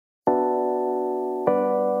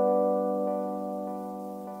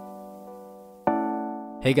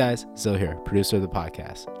Hey guys, Zil here, producer of the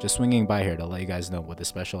podcast. Just swinging by here to let you guys know what this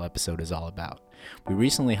special episode is all about. We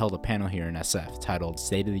recently held a panel here in SF titled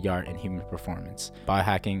State of the Art in Human Performance,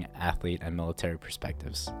 Biohacking, Athlete, and Military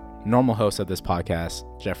Perspectives. Normal host of this podcast,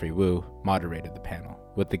 Jeffrey Wu, moderated the panel,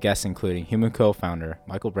 with the guests including Human co-founder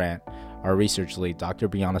Michael Brandt, our research lead Dr.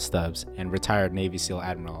 Brianna Stubbs, and retired Navy SEAL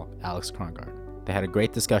Admiral Alex Krongard. They had a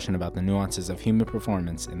great discussion about the nuances of human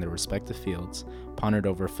performance in their respective fields, pondered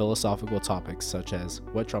over philosophical topics such as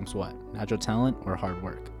what trumps what, natural talent or hard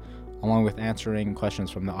work, along with answering questions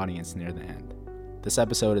from the audience near the end. This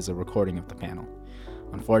episode is a recording of the panel.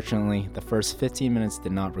 Unfortunately, the first 15 minutes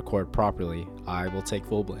did not record properly. I will take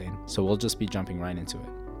full blame, so we'll just be jumping right into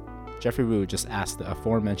it. Jeffrey Wu just asked the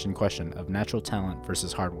aforementioned question of natural talent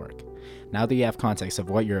versus hard work. Now that you have context of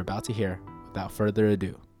what you're about to hear, without further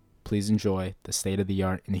ado, please enjoy the state of the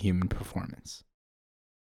art in human performance.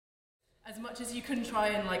 As much as you can try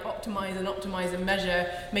and optimize and measure,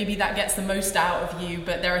 maybe that gets the most out of you,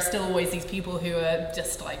 but there are still always these people who are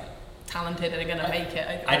just talented and are going to make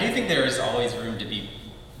it. I do think there is always room to be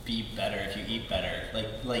better if you eat better.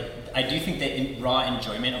 I do think that raw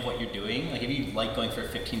enjoyment of what you're doing, if you like going for a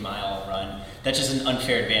 15-mile run, that's just an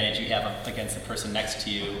unfair advantage you have against the person next to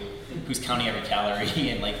you who's counting every calorie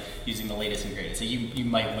and using the latest and greatest. So you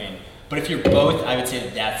might win. But if you're both, I would say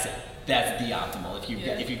that's the optimal.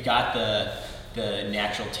 If you've got the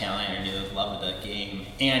natural talent and the love of the game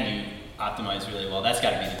and you optimize really well, that's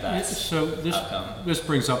got to be the best outcome. This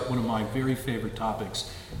brings up one of my very favorite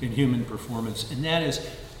topics in human performance, and that is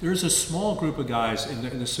there's a small group of guys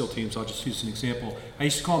in the SEAL teams. I'll just use an example. I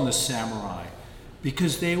used to call them the samurai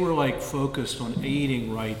because they were focused on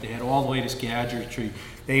eating right. They had all the latest gadgetry.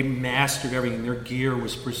 They mastered everything. Their gear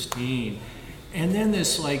was pristine. And then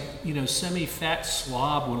this semi-fat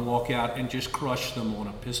slob would walk out and just crush them on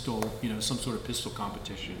a pistol, some sort of pistol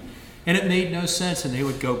competition. And it made no sense, and they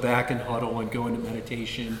would go back and huddle and go into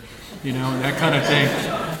meditation, and that kind of thing.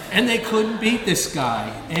 And they couldn't beat this guy.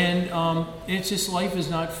 And it's just, life is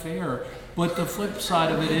not fair. But the flip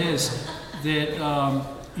side of it is that,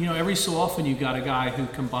 every so often you got a guy who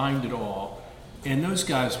combined it all. And those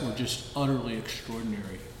guys were just utterly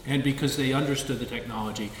extraordinary. And because they understood the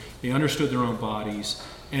technology, they understood their own bodies,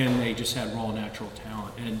 and they just had raw natural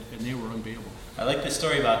talent, and they were unbeatable. I like the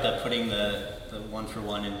story about putting the one for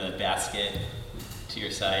one in the basket to your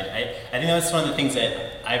side. I think that's one of the things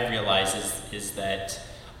that I've realized is that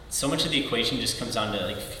so much of the equation just comes down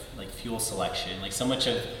to fuel selection. So much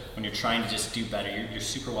of when you're trying to just do better, you're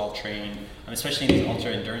super well trained, and especially in these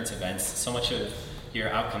ultra endurance events, so much of your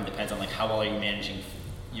outcome depends on how well are you managing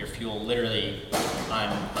your fuel literally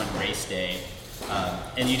on race day.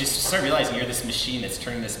 And you just start realizing you're this machine that's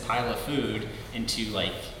turning this pile of food into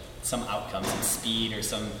some outcome, some speed or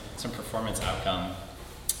some performance outcome.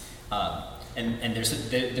 And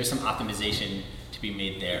there's some optimization to be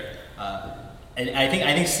made there. And I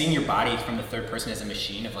think seeing your body from the third person as a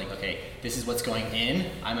machine of okay, this is what's going in,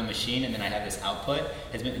 I'm a machine, and then I have this output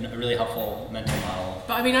has been a really helpful mental model.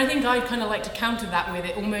 But I think I'd kind of like to counter that with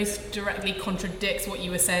it almost directly contradicts what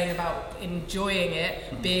you were saying about enjoying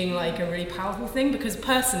it being a really powerful thing, because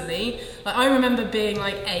personally, I remember being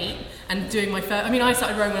 8 and doing my first, I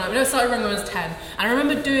started rowing when I was 10, and I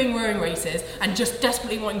remember doing rowing races and just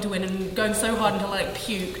desperately wanting to win and going so hard until I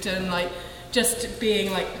puked and just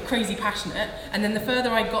being crazy passionate. And then the further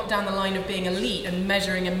I got down the line of being elite and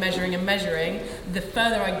measuring, the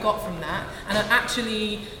further I got from that. And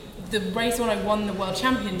the race when I won the world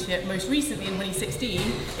championship most recently in 2016,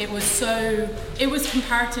 it was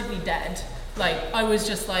comparatively dead. I was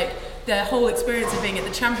just the whole experience of being at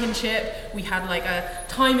the championship, we had a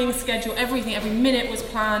timing schedule, everything, every minute was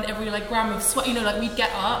planned, every gram of sweat, we'd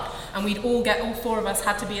get up and all four of us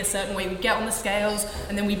had to be a certain way. We'd get on the scales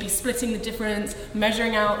and then we'd be splitting the difference,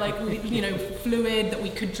 measuring out fluid that we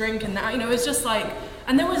could drink, and that, it was just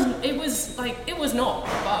and it was not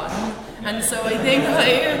fun. And so I think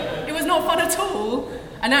it was not fun at all.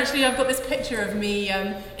 And actually, I've got this picture of me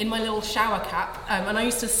in my little shower cap, and I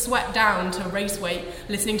used to sweat down to race weight,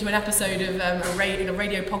 listening to an episode of a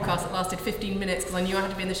radio podcast that lasted 15 minutes, because I knew I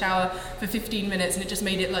had to be in the shower for 15 minutes, and it just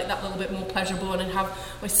made it that little bit more pleasurable. And I'd have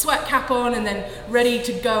my sweat cap on, and then ready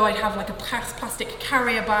to go, I'd have a plastic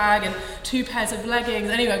carrier bag and 2 pairs of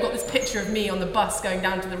leggings. Anyway, I've got this picture of me on the bus going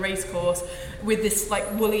down to the race course with this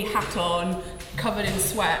woolly hat on, covered in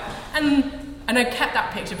sweat. And I kept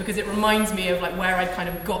that picture because it reminds me of where I'd kind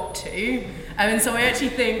of got to. And so I actually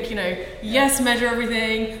think, yes, measure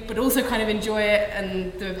everything, but also kind of enjoy it,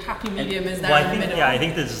 and the happy medium is there in the middle. Yeah, I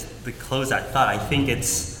think this is the close that thought. I think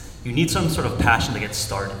you need some sort of passion to get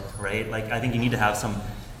started, right? I think you need to have some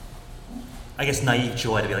I guess, naive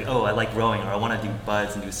joy to be like, oh, I like rowing, or I want to do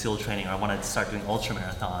buds and do SEAL training, or I want to start doing ultra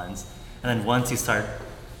marathons. And then once you start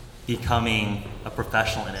becoming a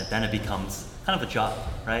professional in it, then it becomes kind of a job,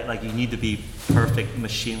 right? Like you need to be perfect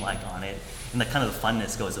machine-like on it, and the kind of the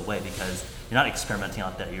funness goes away because you're not experimenting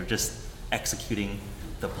out there, you're just executing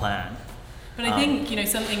the plan. But I think,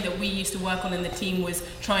 something that we used to work on in the team was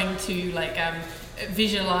trying to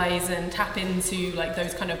visualize and tap into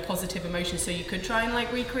those kind of positive emotions so you could try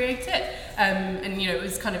and recreate it. It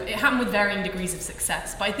was it happened with varying degrees of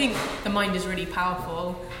success. But I think the mind is really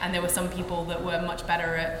powerful, and there were some people that were much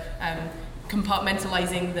better at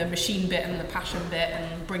compartmentalizing the machine bit and the passion bit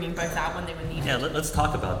and bringing both out when they were needed. Yeah, let's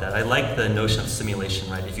talk about that. I like the notion of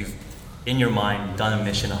simulation, right? If you've, in your mind, done a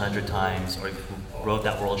mission 100 times, or you wrote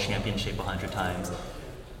that world championship 100 times,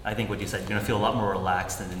 I think what you said, you're going to feel a lot more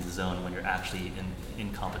relaxed and in the zone when you're actually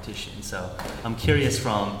in competition. So I'm curious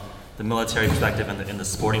from the military perspective and the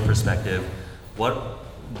sporting perspective, what,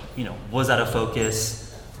 was that a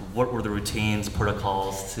focus? What were the routines,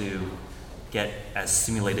 protocols to get as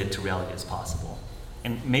simulated to reality as possible?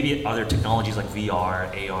 And maybe are there technologies like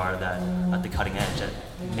VR, AR that at the cutting edge that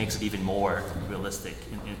makes it even more realistic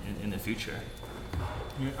in the future?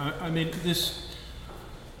 Yeah,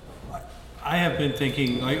 I have been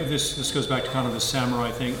thinking, this goes back to kind of the samurai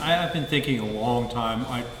thing. I have been thinking a long time,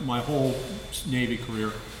 my whole Navy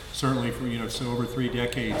career, certainly for, so over 3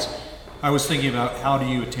 decades, I was thinking about how do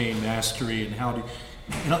you attain mastery and how do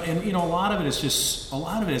you, a lot of it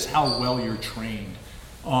is how well you're trained.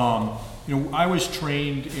 I was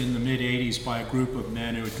trained in the mid 80s by a group of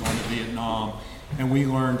men who had gone to Vietnam, and we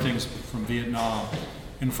learned things from Vietnam.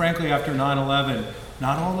 And frankly, after 9/11,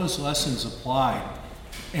 not all those lessons applied.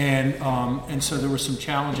 And so there were some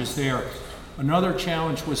challenges there. Another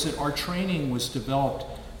challenge was that our training was developed,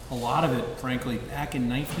 a lot of it, frankly, back in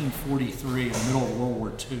 1943, in the middle of World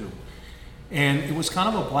War II. And it was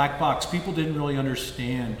kind of a black box. People didn't really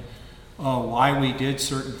understand why we did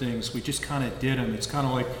certain things. We just kind of did them. It's kind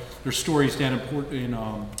of like there's stories down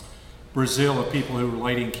in Brazil of people who were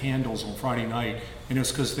lighting candles on Friday night, and it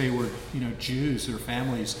was because they were, Jews, their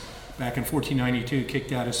families, back in 1492,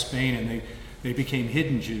 kicked out of Spain, and they became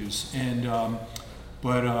hidden Jews. And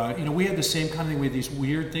we had the same kind of thing. We had these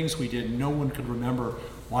weird things we did, and no one could remember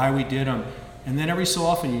why we did them. And then every so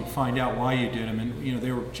often you'd find out why you did them, and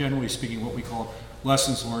they were generally speaking what we call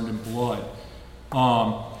lessons learned in blood.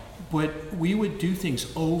 But we would do things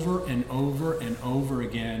over and over and over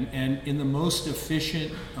again, and in the most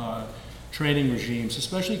efficient training regimes,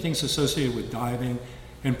 especially things associated with diving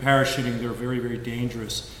and parachuting, they're very, very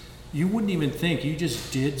dangerous. You wouldn't even think, you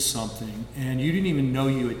just did something, and you didn't even know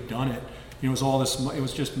you had done it. It was all this. It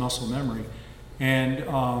was just muscle memory,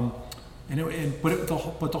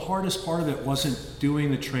 but the hardest part of it wasn't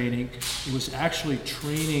doing the training. It was actually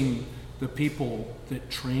training the people that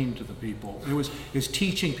trained the people. It was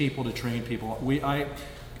teaching people to train people.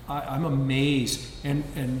 I'm amazed,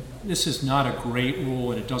 and this is not a great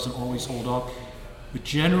rule, and it doesn't always hold up. But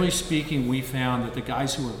generally speaking, we found that the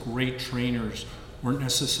guys who were great trainers weren't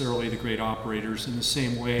necessarily the great operators, in the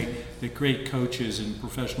same way that great coaches in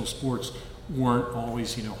professional sports weren't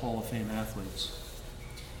always, Hall of Fame athletes.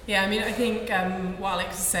 Yeah, I think what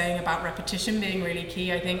Alex is saying about repetition being really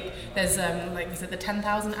key. I think there's is it the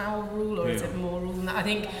 10,000 hour rule, or is it more rule than that? I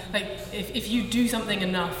think if you do something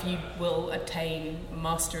enough, you will attain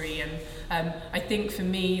mastery. And I think for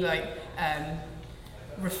me,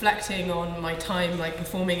 reflecting on my time,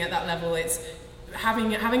 performing at that level, it's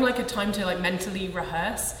having a time to mentally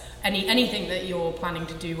rehearse anything that you're planning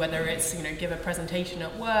to do, whether it's give a presentation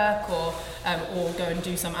at work or go and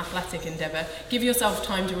do some athletic endeavor. Give yourself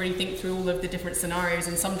time to really think through all of the different scenarios,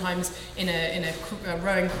 and sometimes in a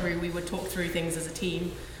rowing crew we would talk through things as a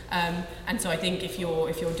team. And so I think if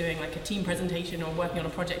you're doing a team presentation or working on a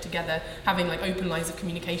project together, having open lines of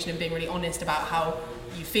communication and being really honest about how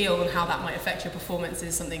you feel and how that might affect your performance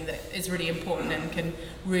is something that is really important and can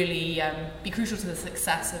really be crucial to the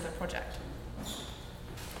success of a project.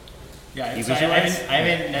 Yeah, so I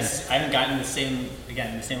haven't gotten the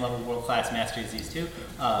same level of world-class mastery as these two,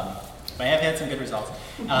 but I have had some good results.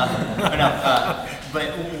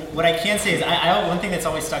 But what I can say is, one thing that's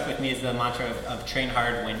always stuck with me is the mantra of train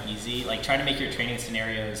hard, win easy. Try to make your training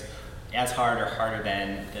scenarios as hard or harder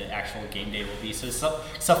than the actual game day will be. So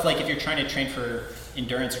stuff like if you're trying to train for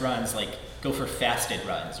endurance runs, go for fasted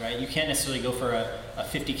runs, right? You can't necessarily go for a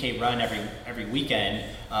 50K run every weekend.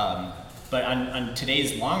 But on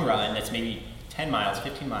today's long run, that's maybe 10 miles,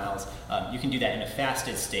 15 miles, you can do that in a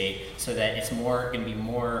fasted state so that it's going to be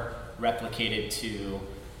more replicated to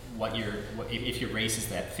if your race is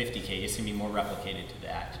that 50K, it's going to be more replicated to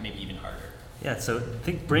that, maybe even harder. Yeah, so I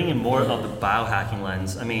think bringing more of the biohacking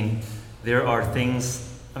lens, I mean, there are banned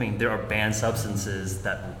substances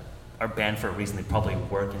that are banned for a reason. They probably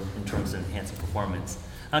work in terms of enhancing performance.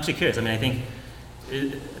 I'm actually curious. I mean, I think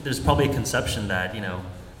there's probably a conception that,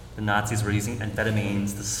 the Nazis were using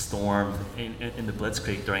amphetamines to storm in the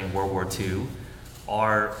Blitzkrieg during World War II.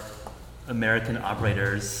 Are American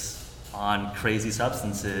operators on crazy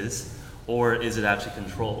substances, or is it actually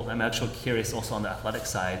controlled? I'm actually curious also on the athletic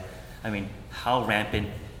side. I mean, how rampant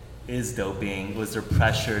is doping? Was there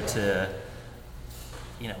pressure to,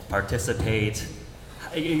 participate?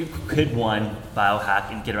 Could one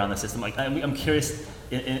biohack and get around the system? Like, I'm curious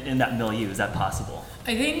in that milieu, is that possible?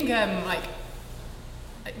 I think,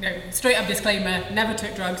 straight up disclaimer, never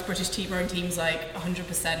took drugs. British rowing team's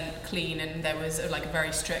 100% clean, and there was a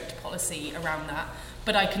very strict policy around that.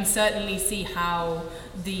 But I can certainly see how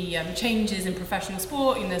the changes in professional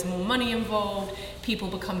sport, there's more money involved, people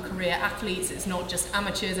become career athletes, it's not just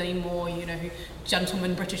amateurs anymore,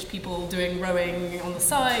 gentlemen British people doing rowing on the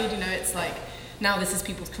side, it's like, now this is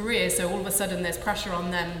people's careers, so all of a sudden there's pressure on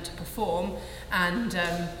them to perform, and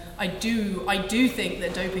I do think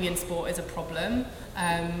that doping in sport is a problem,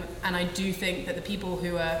 and I do think that the people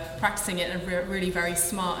who are practicing it are really very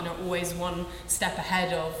smart and are always one step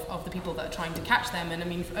ahead of the people that are trying to catch them. And I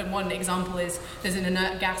mean, one example is there's an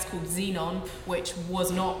inert gas called xenon, which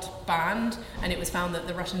was not banned, and it was found that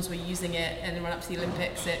the Russians were using it in the run up to the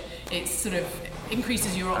Olympics. It sort of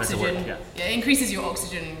increases your oxygen, it increases your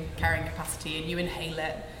oxygen carrying capacity, and you inhale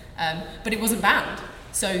it, but it wasn't banned.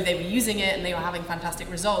 So they were using it and they were having fantastic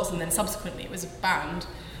results, and then subsequently it was banned.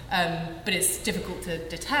 But it's difficult to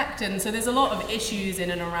detect, and so there's a lot of issues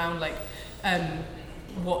in and around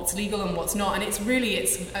what's legal and what's not, and it's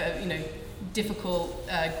difficult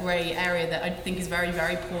grey area that I think is very,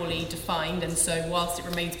 very poorly defined. And so whilst it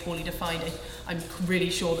remains poorly defined, I'm really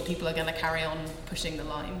sure that people are going to carry on pushing the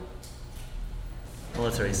line.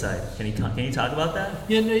 Military side, can you talk about that?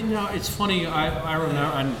 Yeah, no, it's funny. I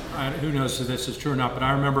remember, and who knows if this is true or not, but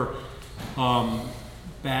I remember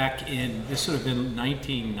back in, this would have been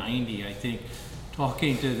 1990, I think,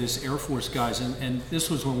 talking to this Air Force guys, and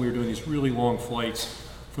this was when we were doing these really long flights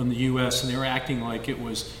from the U.S., and they were acting like it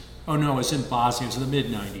was, it was in Bosnia, it was in the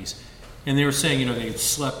mid-90s, and they were saying, they had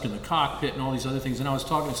slept in the cockpit and all these other things, and I was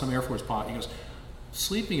talking to some Air Force pilot, he goes,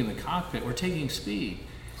 sleeping in the cockpit, we're taking speed.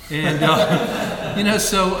 And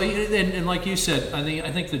and like you said,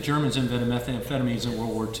 I think the Germans invented methamphetamines in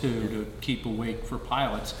World War II to keep awake for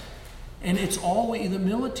pilots. And it's always, the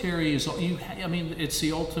military is, it's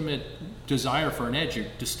the ultimate desire for an edge,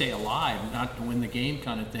 to stay alive, not to win the game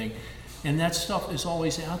kind of thing. And that stuff is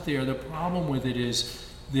always out there. The problem with it is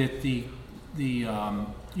that if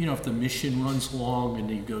the mission runs long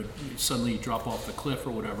and suddenly you drop off the cliff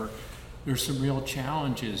or whatever, there's some real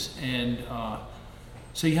challenges. And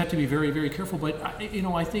so you have to be very, very careful. But,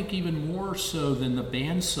 I think even more so than the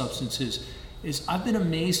banned substances is I've been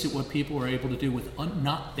amazed at what people are able to do with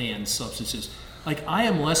not banned substances. Like, I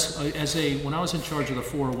am less, when I was in charge of the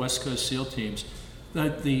 4 West Coast SEAL teams,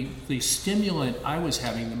 the stimulant I was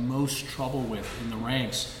having the most trouble with in the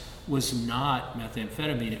ranks was not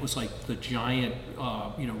methamphetamine. It was like the giant,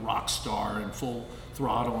 rock star and full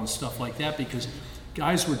throttle and stuff like that, because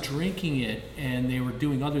guys were drinking it and they were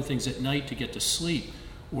doing other things at night to get to sleep,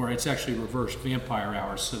 or it's actually reversed vampire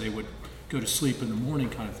hours, so they would go to sleep in the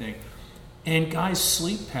morning kind of thing. And guys'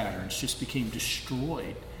 sleep patterns just became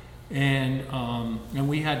destroyed. And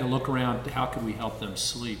we had to look around, how could we help them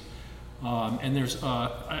sleep? And there's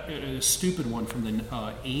a stupid one from the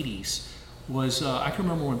 80s was, I can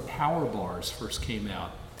remember when power bars first came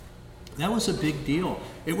out. That was a big deal.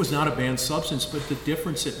 It was not a banned substance, but the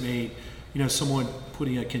difference it made, someone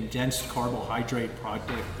putting a condensed carbohydrate product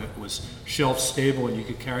that was shelf stable and you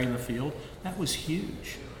could carry in the field, that was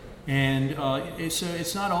huge. And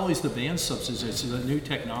it's not always the banned substance, it's the new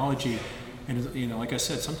technology. And, like I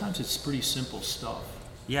said, sometimes it's pretty simple stuff.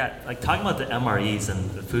 Yeah, like talking about the MREs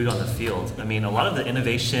and the food on the field, I mean, a lot of the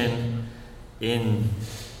innovation in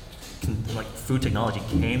food technology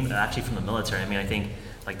came actually from the military. I mean, I think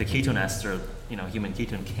like the ketone ester, human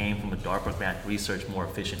ketone came from a DARPA grant research more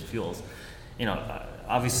efficient fuels.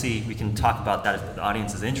 Obviously we can talk about that if the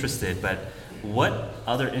audience is interested, but what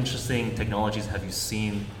other interesting technologies have you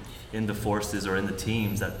seen in the forces or in the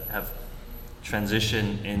teams that have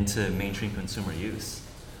transitioned into mainstream consumer use?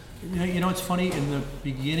 It's funny, in the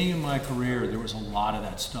beginning of my career, there was a lot of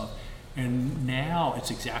that stuff. And now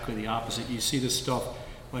it's exactly the opposite. You see this stuff,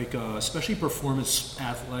 like especially performance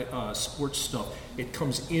sports stuff, it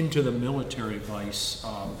comes into the military vice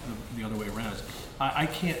the other way around. I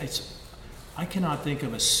cannot think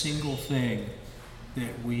of a single thing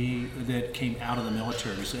that came out of the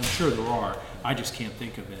military. So I'm sure there are. I just can't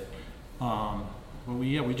think of it. But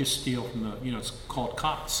we just steal from the, it's called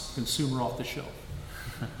COTS, consumer off the shelf.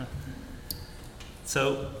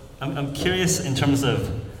 So I'm curious in terms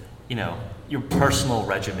of, your personal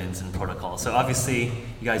regimens and protocols. So obviously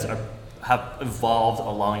you guys have evolved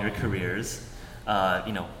along your careers,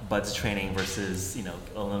 buds training versus,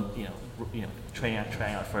 training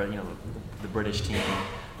out for, the British team,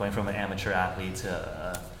 going from an amateur athlete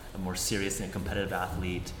to a more serious and competitive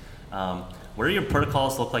athlete. What do your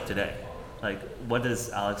protocols look like today? Like, what does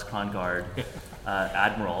Alex Krongard,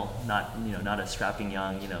 Admiral, not a strapping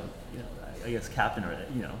young, I guess captain or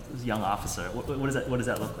young officer? What does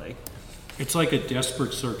that look like? It's like a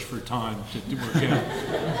desperate search for time to work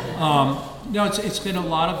out. No, it's been a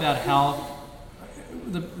lot about how.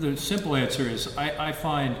 The simple answer is I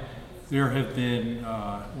find there have been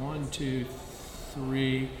 1, 2,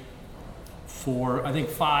 3, 4, I think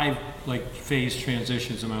 5 like phase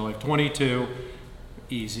transitions in my life. 22,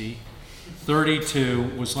 easy.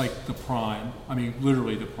 32 was like the prime. I mean,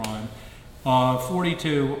 literally the prime.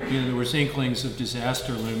 42, there was inklings of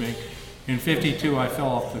disaster looming. In 52, I fell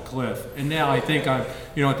off the cliff. And now I think I'm,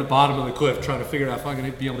 at the bottom of the cliff trying to figure out if I'm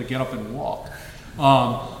going to be able to get up and walk.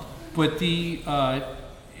 But there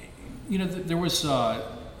was,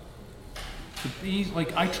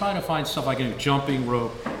 like I try to find stuff I can do, jumping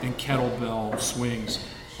rope and kettlebell swings.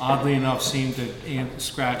 Oddly enough, seem to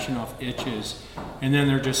scratch enough itches. And then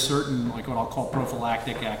there are just certain, like what I'll call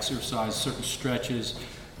prophylactic exercise, certain stretches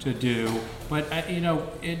to do. But,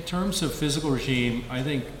 in terms of physical regime, I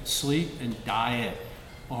think sleep and diet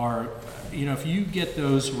are, if you get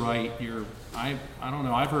those right, I don't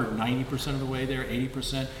know, I've heard 90% of the way there,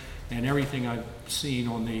 80%, and everything I've seen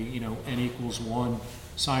on the, N=1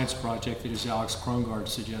 science project that is Alex Krongard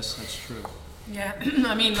suggests that's true. Yeah,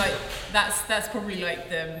 I mean, like that's probably like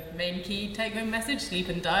the main key take-home message. Sleep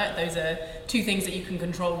and diet; those are 2 things that you can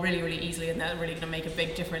control really, really easily, and they're really going to make a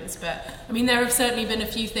big difference. But I mean, there have certainly been a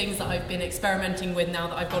few things that I've been experimenting with now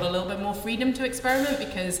that I've got a little bit more freedom to experiment.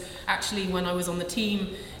 Because actually, when I was on the team,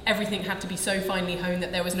 everything had to be so finely honed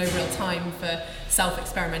that there was no real time for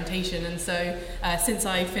self-experimentation. And so since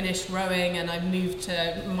I finished rowing and I moved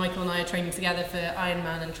to, Michael and I are training together for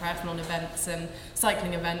Ironman and triathlon events and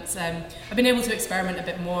cycling events, I've been able to experiment a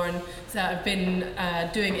bit more. And so I've been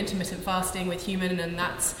doing intermittent fasting with HVMN, and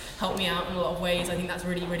that's helped me out in a lot of ways. I think that's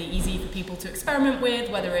really, really easy for people to experiment with,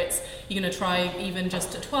 whether it's you're going to try even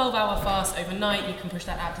just a 12-hour fast overnight, you can push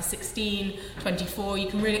that out to 16, 24,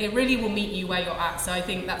 it really will meet you where you're at. So I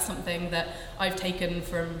think that's something that I've taken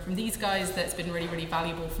from these guys that's been really, really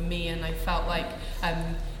valuable for me, and I felt like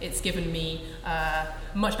it's given me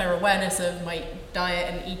much better awareness of my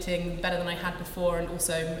diet and eating better than I had before, and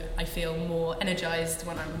also I feel more energized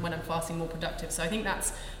when I'm fasting, more productive. So I think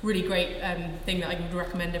that's really great thing that I would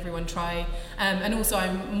recommend everyone try. And also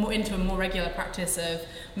I'm more into a more regular practice of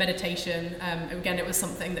meditation. Again, it was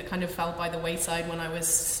something that kind of fell by the wayside when I was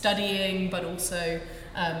studying, but also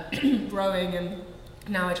rowing, and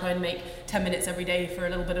now I try and make 10 minutes every day for a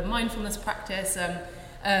little bit of mindfulness practice.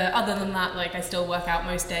 Other than that, like I still work out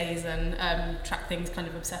most days and track things kind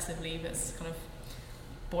of obsessively. That's kind of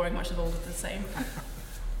boring, much of all of the same.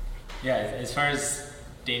 Yeah, as far as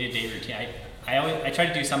day-to-day routine, I try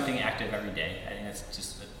to do something active every day. I think that's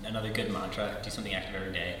just another good mantra, do something active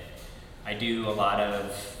every day. I do a lot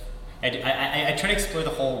of, I try to explore the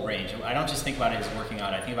whole range. I don't just think about it as working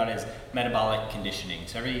out, I think about it as metabolic conditioning.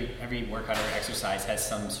 So every workout or exercise has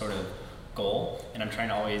some sort of goal, and I'm trying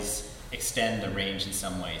to always extend the range in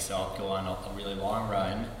some way. So I'll go on a really long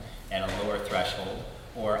run at a lower threshold,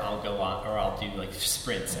 or I'll do like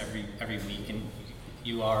sprints every week, and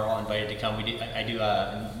you are all invited to come. A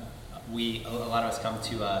lot of us come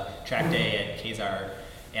to track day at Kazar,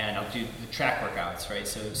 and I'll do the track workouts, right?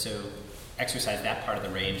 So exercise that part of the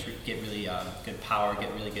range, get really good power,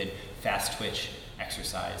 get really good fast twitch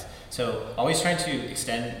exercise. So always trying to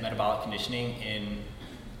extend metabolic conditioning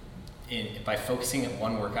by focusing at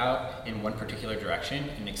one workout in one particular direction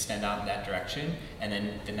and extend out in that direction, and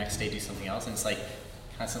then the next day do something else. And it's like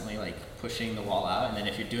constantly like pushing the wall out, and then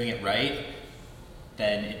if you're doing it right,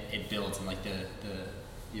 then it builds, and like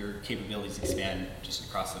your capabilities expand just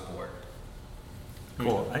across the board.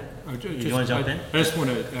 Cool. Do you want to jump in? I just want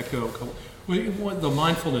to echo the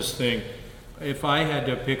mindfulness thing. If I had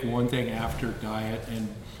to pick one thing after diet and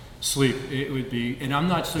sleep, it would be, and I'm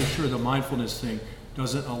not so sure the mindfulness thing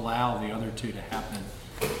doesn't allow the other 2 to happen.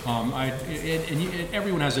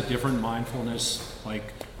 Everyone has a different mindfulness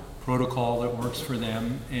like protocol that works for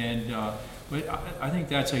them, and but I think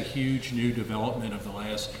that's a huge new development of the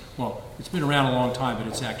last. Well, it's been around a long time, but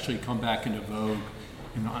it's actually come back into vogue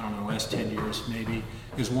in, I don't know, the last 10 years maybe,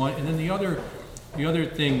 is one. And then the other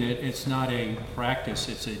thing that it's not a practice,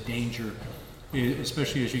 it's a danger,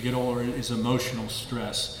 especially as you get older, is emotional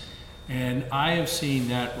stress. And I have seen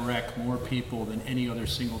that wreck more people than any other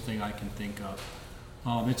single thing I can think of.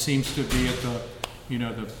 It seems to be at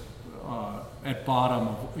at bottom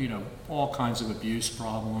of all kinds of abuse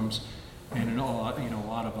problems and a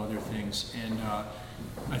lot of other things. And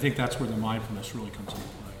I think that's where the mindfulness really comes into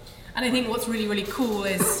play. And I think what's really, really cool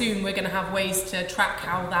is soon we're going to have ways to track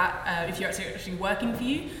how that, if you're actually working for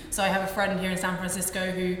you. So I have a friend here in San Francisco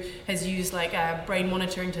who has used brain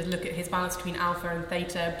monitoring to look at his balance between alpha and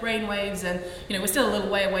theta brain waves. And, we're still a little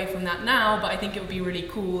way away from that now, but I think it would be really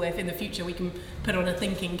cool if in the future we can put on a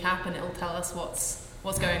thinking cap and it'll tell us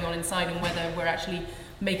what's going on inside and whether we're actually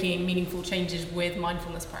making meaningful changes with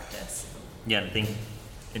mindfulness practice. Yeah, I think,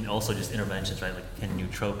 and also just interventions, right? Like, can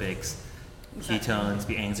nootropics, ketones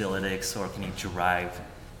be anxiolytics, or can you derive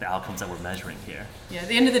the outcomes that we're measuring here? Yeah, at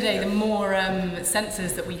the end of the day, the more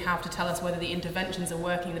sensors that we have to tell us whether the interventions are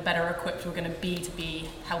working, the better equipped we're going to be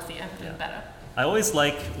healthier and better. I always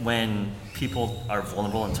like when people are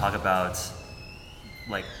vulnerable and talk about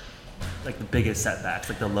like the biggest setbacks,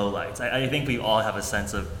 like the lowlights. I think we all have a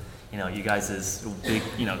sense of, you guys' big,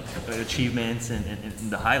 achievements and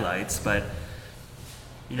the highlights, but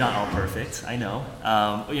you're not all perfect, I know.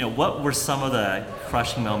 What were some of the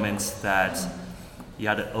crushing moments that you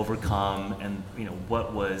had to overcome, and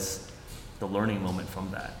what was the learning moment from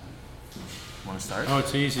that? Want to start? Oh,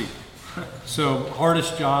 it's easy. So,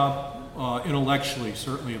 hardest job intellectually,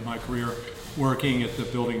 certainly of my career, working at the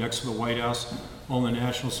building next to the White House on the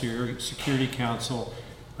National Security Council.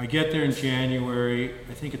 I get there in January.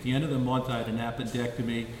 I think at the end of the month I had an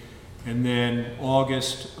appendectomy. And then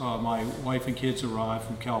August, my wife and kids arrived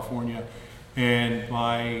from California, and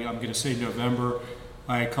by, I'm going to say November,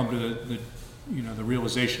 I come to the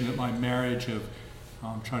realization that my marriage of,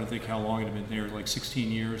 I'm trying to think how long it had been there, like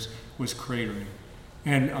 16 years, was cratering.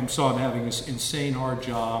 And I'm having this insane hard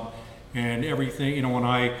job, and everything, when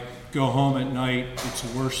I go home at night, it's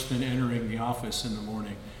worse than entering the office in the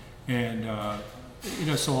morning. And,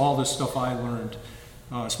 so all this stuff I learned,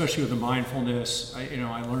 especially with the mindfulness,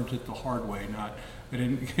 I learned it the hard way. I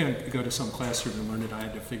didn't go to some classroom and learn it. I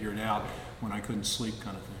had to figure it out when I couldn't sleep,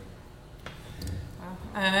 kind of thing.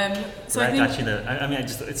 Wow. So I got you.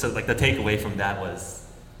 It's like the takeaway from that was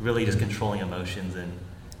really just controlling emotions and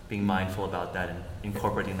being mindful about that and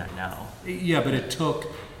incorporating that now. Yeah, but it took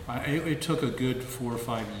a good 4 or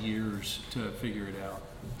 5 years to figure it out.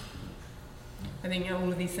 I think all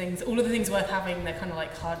of the things worth having, they're kind of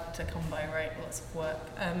like hard to come by, right? Lots of work.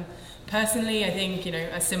 Personally, I think,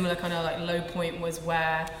 a similar kind of like low point was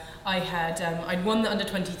where I had, I'd won the under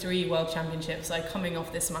 23 World Championships. Coming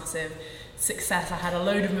off this massive success, I had a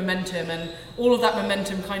load of momentum, and all of that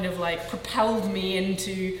momentum kind of like propelled me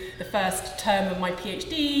into the first term of my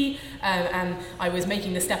PhD, and I was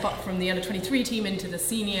making the step up from the under 23 team into the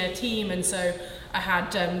senior team, and so I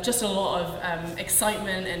had just a lot of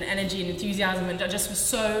excitement and energy and enthusiasm, and I just was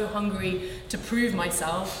so hungry to prove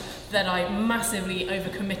myself that I massively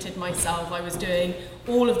overcommitted myself. I was doing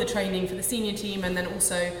all of the training for the senior team and then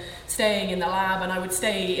also staying in the lab, and I would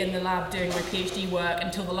stay in the lab doing my PhD work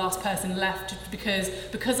until the last person left,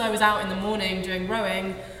 because I was out in the morning doing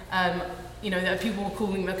rowing. There were people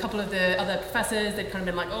calling a couple of the other professors. They'd kind of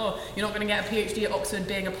been like, "Oh, you're not going to get a PhD at Oxford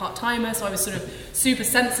being a part-timer." So I was sort of super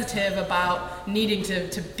sensitive about needing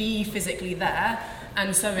to be physically there.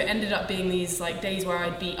 And so it ended up being these like days where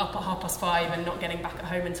I'd be up at 5:30 and not getting back at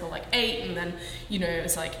home until like 8. And then, it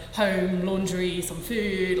was like home, laundry, some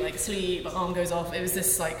food, like sleep, alarm goes off. It was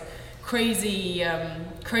this like crazy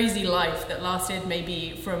life that lasted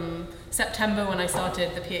maybe from September when I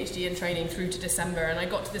started the PhD in training through to December, and I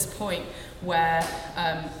got to this point where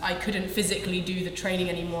I couldn't physically do the training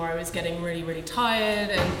anymore. I was getting really, really tired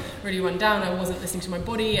and really run down. I wasn't listening to my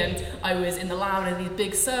body, and I was in the lab and these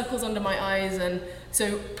big circles under my eyes. And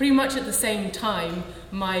so pretty much at the same time,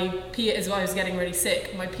 as I was getting really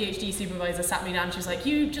sick, my PhD supervisor sat me down. She was like,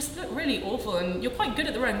 "You just look really awful, and you're quite good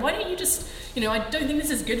at the rowing. Why don't you just, I don't think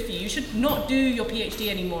this is good for you. You should not do your PhD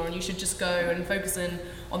anymore, and you should just go and focus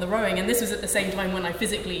on the rowing." And this was at the same time when I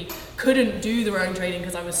physically couldn't do the rowing training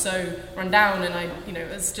because I was so run down, and it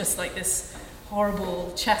was just like this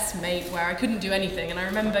horrible chess mate where I couldn't do anything. And I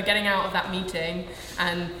remember getting out of that meeting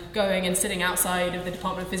and going and sitting outside of the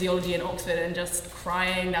Department of Physiology in Oxford and just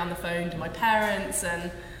crying down the phone to my parents. And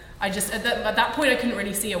I just, at that point, I couldn't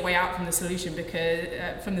really see a way out from the situation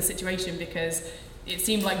from the situation, because it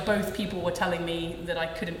seemed like both people were telling me that I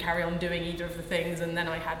couldn't carry on doing either of the things, and then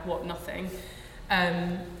I had nothing.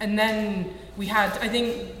 And then we had, I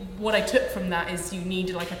think what I took from that is you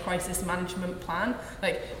need like a crisis management plan.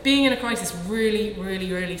 Like being in a crisis really,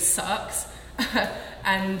 really, really sucks.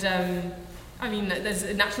 And I mean, there's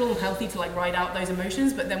natural and healthy to like ride out those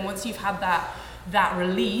emotions, but then once you've had that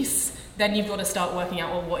release, then you've got to start working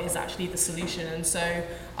out, well, what is actually the solution? And so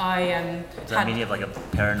I Does that mean you have like a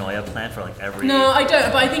paranoia plan for like every? No, I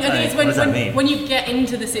don't. But I think it's when you get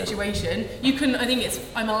into the situation, you can. I think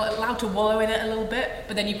I'm allowed to wallow in it a little bit,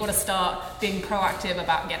 but then you've got to start being proactive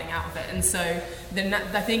about getting out of it. And so then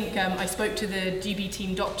I think I spoke to the GB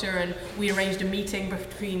team doctor, and we arranged a meeting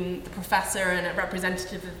between the professor and a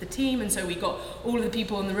representative of the team. And so we got all of the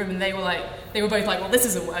people in the room, and they were both like, well, this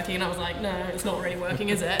isn't working, and I was like, no, it's not really working,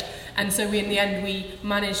 is it? And so in the end we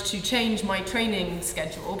managed to change my training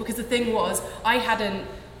schedule, because the thing was,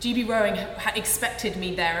 GB Rowing had expected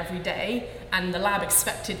me there every day, and the lab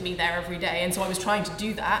expected me there every day, and so I was trying to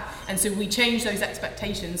do that. And so we changed those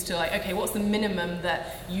expectations to like, okay, what's the minimum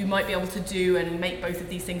that you might be able to do and make both of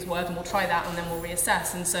these things work, and we'll try that and then we'll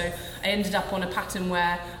reassess. And so I ended up on a pattern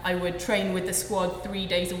where I would train with the squad 3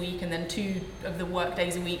 days a week, and then 2 of the work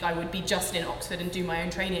days a week I would be just in Oxford and do my own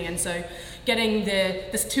training. And so getting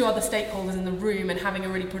there's 2 other stakeholders in the room and having a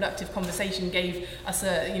really productive conversation gave us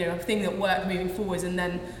a thing that worked moving forwards. And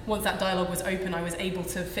then once that dialogue was open, I was able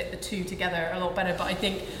to fit the 2 together a lot better. But I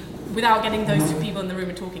think without getting those 2 people in the room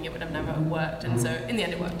and talking, it would have never worked. And so in the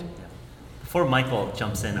end, it worked. Before Michael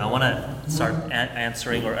jumps in, I want to start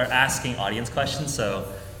answering or asking audience questions.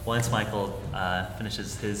 So once Michael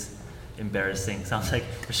finishes his embarrassing, sounds like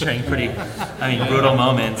we're sharing pretty, brutal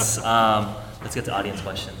moments. Let's get to audience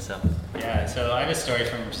questions. Yeah, so I have a story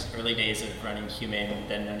from early days of running HVMN,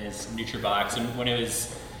 then known as NutriBox. And when it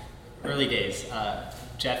was early days,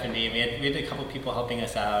 Geoff and me, we had a couple people helping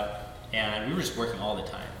us out, and we were just working all the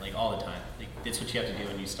time. Like that's what you have to do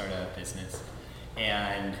when you start a business.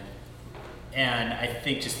 And I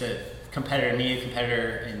think just the competitor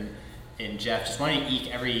and Geoff just wanted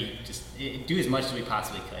to do as much as we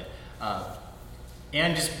possibly could.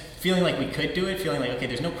 And just feeling like we could do it, feeling like, okay,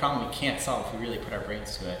 there's no problem we can't solve if we really put our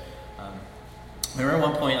brains to it. I remember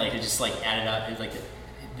at one point, like, it just like added up. It was like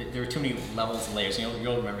there were too many levels and layers.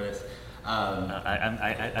 You'll remember this.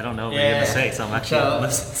 I don't know what you're going to say, so I'm actually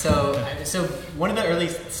listening. So one of the early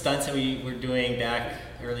stunts that we were doing back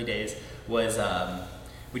early days was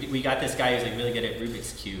we got this guy who's like really good at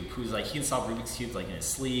Rubik's Cube, who's like, he can solve Rubik's Cubes like in his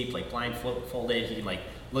sleep, like blindfolded. He can like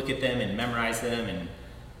look at them and memorize them and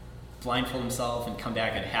blindfold himself and come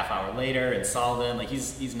back a half hour later and solve them. Like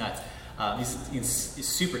he's nuts. He's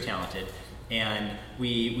super talented. And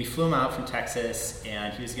we flew him out from Texas,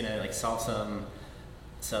 and he was gonna like solve some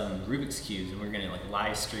Rubik's Cubes, and we were gonna like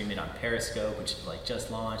live stream it on Periscope, which like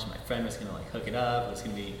just launched. My friend was gonna like hook it up. It was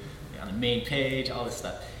gonna be on the main page, all this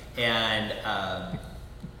stuff. And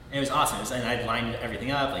it was awesome. And I lined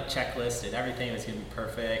everything up, like checklisted everything. It was gonna be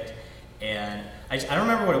perfect. And I don't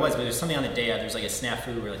remember what it was, but there's something on the day there's like a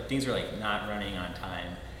snafu where like things were like not running on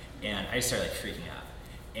time, and I just started like freaking out,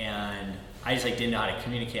 and I just like didn't know how to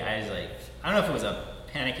communicate. I was like, I don't know if it was a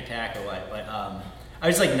panic attack or what, but I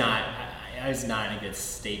was like I was not in a good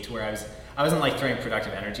state to where I wasn't like throwing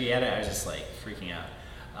productive energy at it. I was just like freaking out.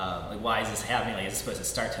 Like, why is this happening? Like, is this supposed to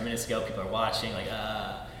start 10 minutes ago? People are watching. Like,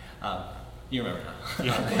 you remember now.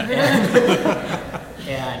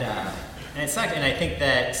 Yeah. And it sucked. And I think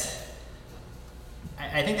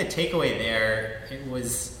the takeaway there,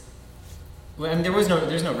 there's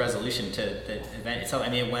no resolution to the event itself. I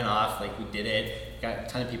mean, it went off, like we did it, got a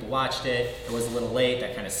ton of people watched it. It was a little late,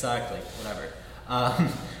 that kind of sucked, like whatever.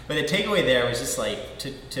 But the takeaway there was just like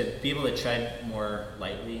to be able to tread more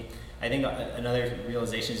lightly. I think another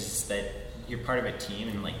realization is that you're part of a team,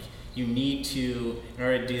 and like you need to, in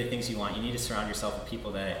order to do the things you want, you need to surround yourself with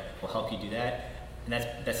people that will help you do that. And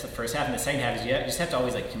that's the first half. And the second half is you just have to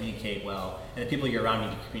always like communicate well, and the people you're around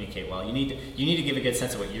need to communicate well. You need to give a good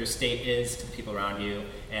sense of what your state is to the people around you,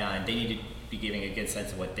 and they need to be giving a good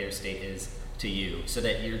sense of what their state is to you, so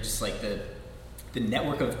that you're just like the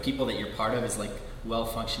network of people that you're part of is like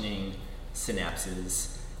well-functioning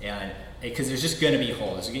synapses. And because there's just going to be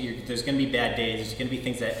holes, there's going to be bad days, there's going to be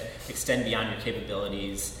things that extend beyond your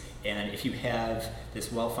capabilities. And if you have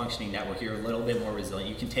this well-functioning network, you're a little bit more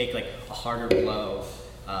resilient. You can take like a harder blow.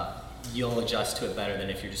 You'll adjust to it better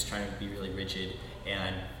than if you're just trying to be really rigid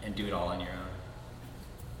and do it all on your own.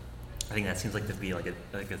 I think that seems like to be like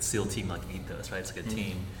a SEAL team like ethos, right? It's like a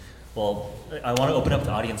team. Well, I want to open up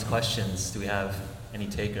to audience questions. Do we have any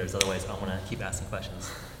takers? Otherwise, I want to keep asking questions.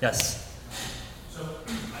 Yes. So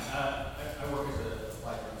I work as a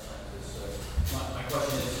lifetime scientist. So my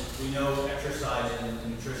question is, we know exercise and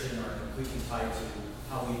nutrition are completely tied to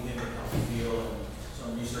how we think and how we feel and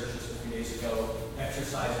some research just a few days ago.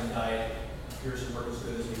 Exercise and diet appears to work as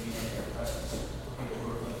good as maybe antidepressants for people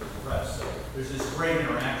who are clinically depressed. So there's this brain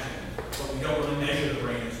interaction, but we don't really measure the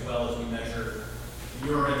brain as well as we measure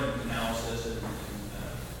urine analysis and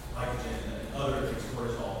glycogen and other things,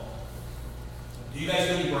 cortisol. Do you guys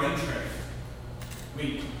do any brain training? I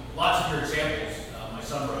mean, lots of your examples, my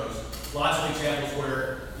son Rose, lots of examples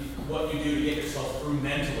where what you do to get yourself through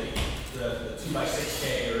mentally, the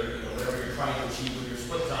 2x6K or whatever you're trying to achieve with your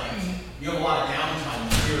split times, you have a lot of downtime in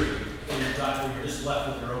theory when you're just left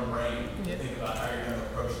with your own brain to think about how you're going to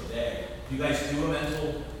approach the day. Do you guys do a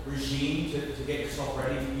mental regime to get yourself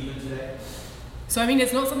ready even today? So I mean,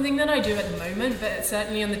 it's not something that I do at the moment, but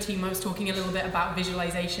certainly on the team I was talking a little bit about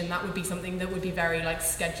visualization. That would be something that would be very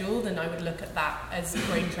scheduled, and I would look at that as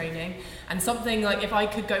brain training. And something like, if I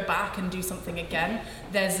could go back and do something again,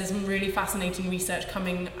 there's some really fascinating research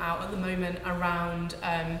coming out at the moment around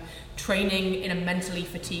training in a mentally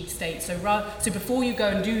fatigued state. So before you go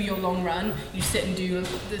and do your long run, you sit and do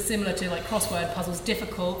similar to crossword puzzles,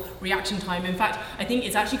 difficult reaction time. In fact, I think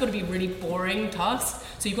it's actually got to be really boring tasks.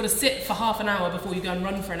 So you've got to sit for half an hour before you go and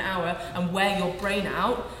run for an hour and wear your brain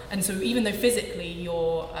out. And so even though physically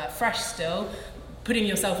you're fresh still, putting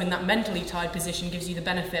yourself in that mentally tired position gives you the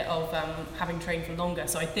benefit of having trained for longer.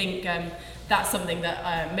 So I think that's something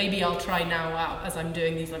that maybe I'll try now out as I'm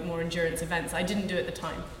doing these more endurance events. I didn't do it at the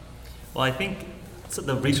time. Well, I think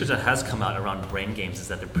the research that has come out around brain games is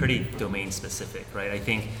that they're pretty domain specific, right? I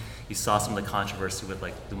think you saw some of the controversy with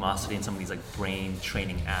Lumosity and some of these brain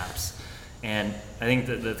training apps. And I think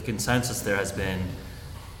the consensus there has been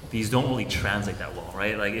these don't really translate that well,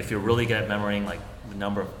 right? If you're really good at memorizing the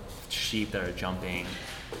number of sheep that are jumping,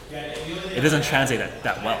 it doesn't translate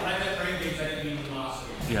that well.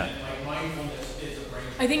 Yeah.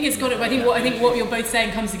 I think it's got to. I think what you're both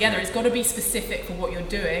saying comes together. It's got to be specific for what you're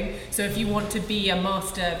doing. So if you want to be a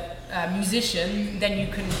master musician, then you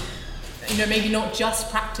can, maybe not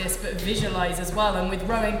just practice but visualize as well. And with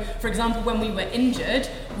rowing, for example, when we were injured,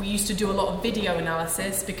 we used to do a lot of video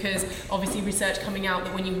analysis because obviously research coming out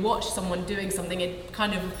that when you watch someone doing something, it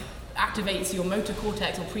kind of activates your motor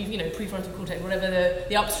cortex or prefrontal cortex, whatever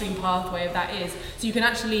the upstream pathway of that is. So you can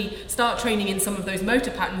actually start training in some of those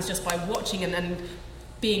motor patterns just by watching and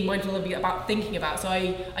being mindful about thinking about. So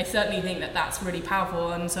I certainly think that that's really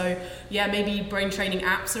powerful. And so maybe brain training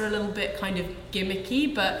apps are a little bit kind of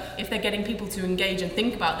gimmicky, but if they're getting people to engage and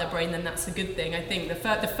think about their brain, then that's a good thing. I think the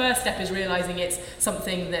first step is realizing it's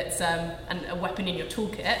something that's a weapon in your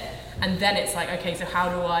toolkit, and then it's okay, so how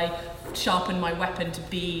do I sharpen my weapon to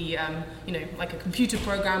be like a computer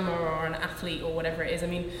programmer or an athlete or whatever it is. I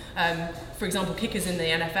mean, for example, kickers in the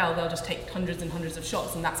NFL, they'll just take hundreds and hundreds of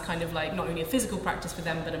shots, and that's kind of not only a physical practice for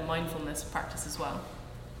them but a mindfulness practice as well.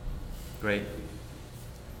 Great.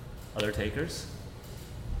 Other takers?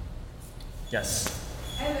 Yes.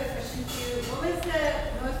 I have a question for you. What was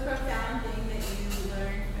the most profound thing that you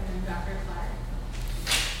learned from Dr. Clark?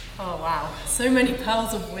 Oh wow, so many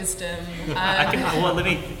pearls of wisdom. Can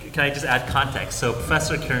I just add context? So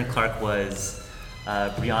Professor Karen Clark was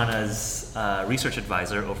Brianna's research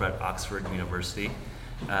advisor over at Oxford University,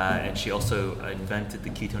 and she also invented the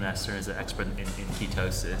ketone ester and is an expert in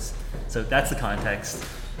ketosis. So that's the context.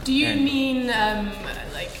 Do you mean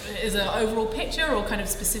as an overall picture or kind of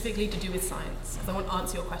specifically to do with science? Because I want to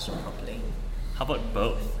answer your question properly. How about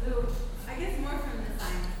both? So, I guess more from the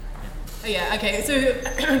science. Yeah, okay, so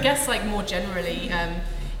I guess more generally,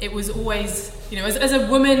 it was always, as a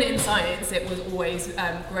woman in science, it was always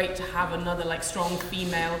great to have another strong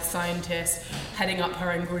female scientist heading up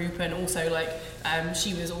her own group, and also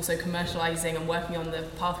she was also commercializing and working on the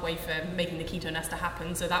pathway for making the ketone ester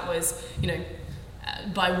happen. So that was,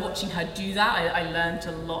 by watching her do that, I learned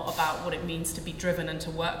a lot about what it means to be driven and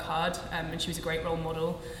to work hard, and she was a great role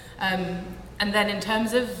model. And then in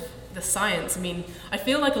terms of the science, I mean, I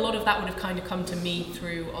feel like a lot of that would have kind of come to me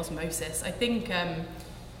through osmosis. I think,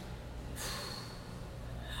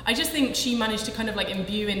 I just think she managed to kind of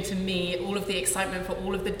imbue into me all of the excitement for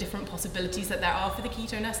all of the different possibilities that there are for the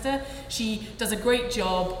ketone ester. She does a great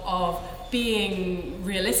job of being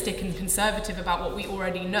realistic and conservative about what we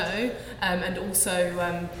already know, and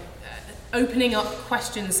also opening up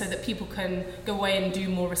questions so that people can go away and do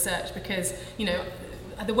more research, because,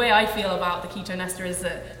 the way I feel about the ketone ester is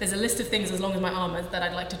that there's a list of things as long as my arm that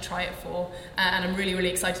I'd like to try it for, and I'm really,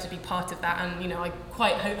 really excited to be part of that. And I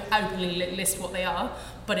quite openly list what they are,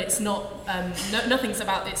 but it's not nothing's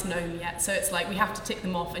about it's known yet. So it's we have to tick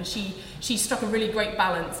them off. And she struck a really great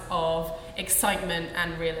balance of excitement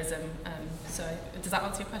and realism. So does that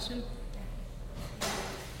answer your question?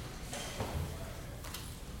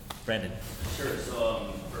 Brandon. Sure.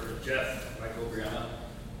 So for Geoff, Michael, Brianna,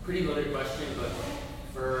 pretty loaded question, but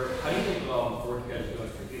how do you think about for what you guys are doing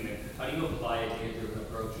for human? How do you apply a data-driven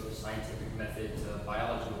approach with a scientific method to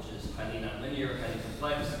biology, which is highly nonlinear, highly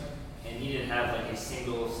complex, and need to have like a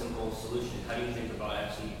single, simple solution? How do you think about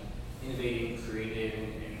actually innovating,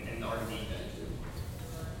 creating, and the R&D you guys do?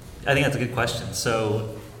 I think that's a good question.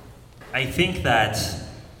 So I think that,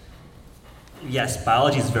 yes,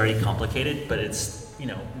 biology is very complicated, but it's,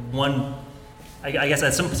 I guess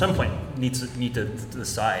at some point need to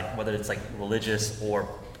decide whether it's like religious or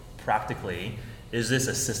practically, is this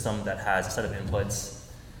a system that has a set of inputs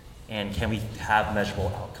and can we have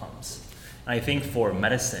measurable outcomes? And I think for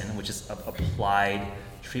medicine, which is applied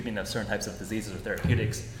treatment of certain types of diseases or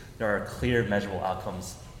therapeutics, there are clear measurable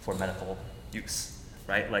outcomes for medical use,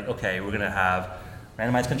 right? Like, okay, we're gonna have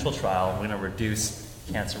randomized controlled trial, we're gonna reduce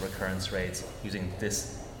cancer recurrence rates using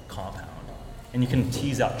this compound. And you can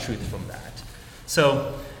tease out truth from that.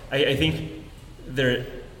 So I think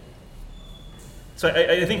so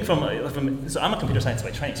I'm a computer scientist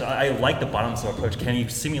by training, so I like the bottoms-up approach. Can you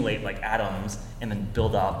simulate like atoms and then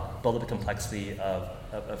build up the complexity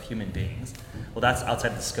of human beings? Well, that's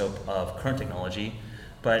outside the scope of current technology,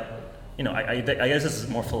 but I guess this is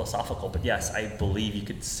more philosophical, but yes, I believe you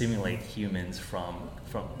could simulate humans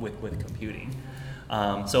with computing.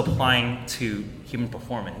 So applying to human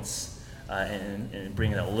performance and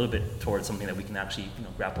bringing that a little bit towards something that we can actually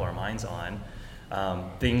grapple our minds on.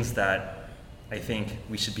 Things that I think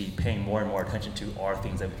we should be paying more and more attention to are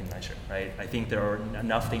things that we can measure, right? I think there are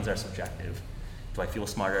enough things that are subjective. Do I feel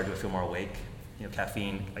smarter? Do I feel more awake?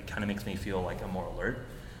 Caffeine kind of makes me feel like I'm more alert.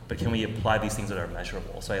 But can we apply these things that are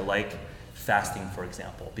measurable? So I like fasting, for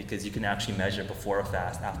example, because you can actually measure before a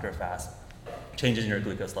fast, after a fast, changes in your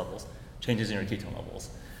glucose levels, changes in your ketone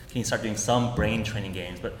levels. Can you start doing some brain training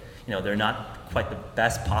games? But they're not quite the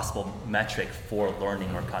best possible metric for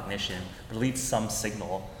learning or cognition, but at least some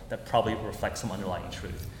signal that probably reflects some underlying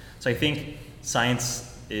truth. So I think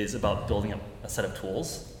science is about building up a set of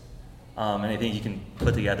tools, and I think you can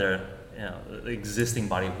put together the existing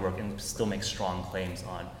body of work and still make strong claims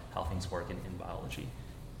on how things work in biology.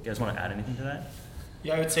 You guys want to add anything to that?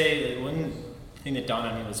 Yeah, I would say that one thing that dawned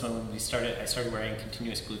on me was when I started wearing a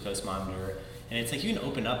continuous glucose monitor, and it's like you can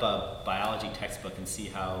open up a biology textbook and see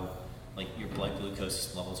how like your blood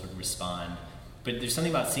glucose levels would respond. But there's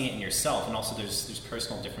something about seeing it in yourself, and also there's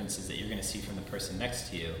personal differences that you're going to see from the person next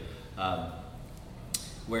to you,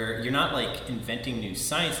 where you're not like inventing new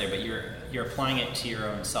science there, but you're applying it to your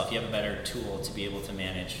own self. You have a better tool to be able to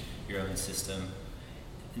manage your own system.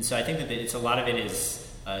 And so I think that it's a lot of it is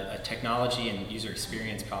a technology and user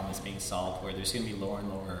experience problem that's being solved, where there's going to be lower and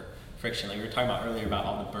lower friction. Like we were talking about earlier about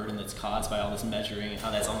all the burden that's caused by all this measuring and how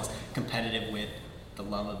that's almost competitive with the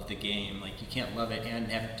love of the game. Like you can't love it and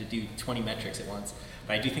have to do 20 metrics at once.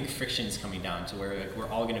 But I do think friction is coming down to where like, we're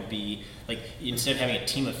all going to be like, instead of having a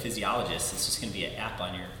team of physiologists, it's just going to be an app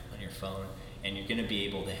on your phone, and you're going to be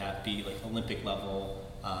able to be like Olympic level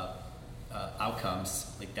outcomes,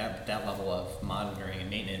 like that level of monitoring and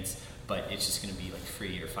maintenance. But it's just going to be like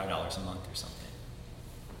free or $5 a month or something.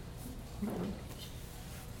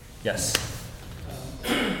 Yes.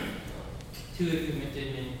 Two of you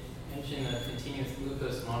did mention continuous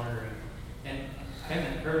glucose monitoring, and I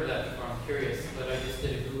haven't heard of that before. I'm curious, but I just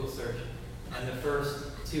did a Google search, and the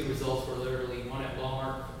first two results were literally one at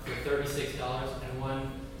Walmart for $36 and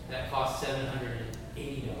one that cost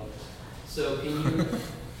 $780. So can you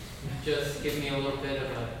just give me a little bit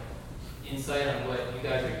of an insight on what you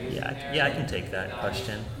guys are using there? Yeah, I can take that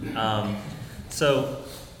question. So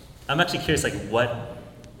I'm actually curious, like what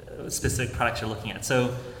specific products you're looking at.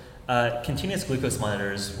 So continuous glucose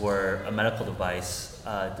monitors were a medical device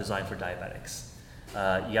designed for diabetics.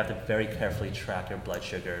 You have to very carefully track your blood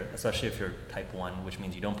sugar, especially if you're type 1, which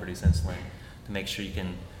means you don't produce insulin, to make sure you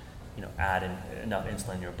can add enough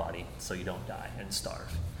insulin in your body so you don't die and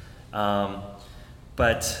starve.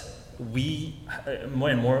 But more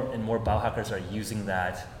and more biohackers are using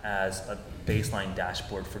that as a baseline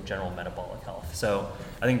dashboard for general metabolic health. So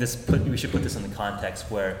I think we should put this in the context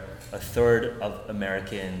where a third of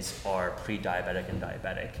Americans are pre-diabetic and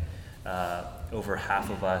diabetic. Over half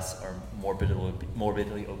of us are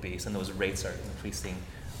morbidly obese, and those rates are increasing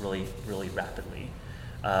really, really rapidly.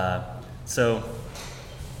 So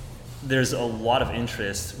there's a lot of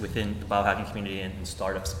interest within the biohacking community and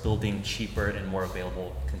startups building cheaper and more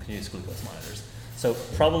available continuous glucose monitors. So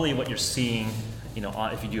probably what you're seeing,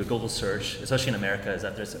 if you do a Google search, especially in America, is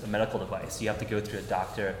that there's a medical device. You have to go through a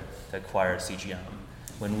doctor to acquire a CGM.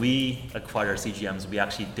 When we acquired our CGMs, we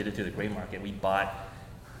actually did it through the gray market. We bought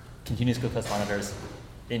continuous glucose monitors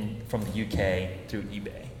from the UK through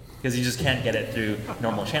eBay. because you just can't get it through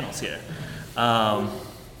normal channels here. And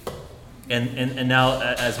now,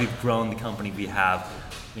 as we've grown the company, we have,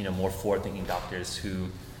 more forward-thinking doctors who,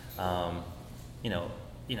 are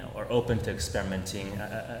open to experimenting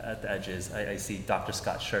at the edges. I see Dr.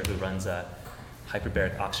 Scott Scher, who runs a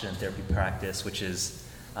hyperbaric oxygen therapy practice, which is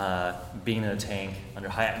being in a tank under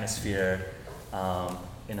high atmosphere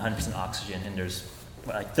in 100% oxygen, and there's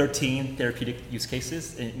 13 therapeutic use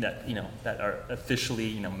cases that are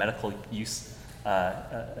officially medical uses,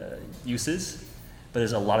 but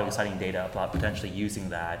there's a lot of exciting data about potentially using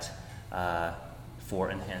that for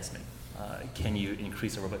enhancement. Can you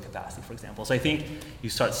increase aerobic capacity, for example? So I think you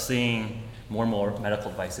start seeing more and more medical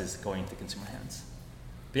devices going into consumer hands.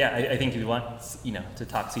 But yeah, I think if you want to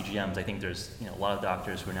talk CGMs, I think there's a lot of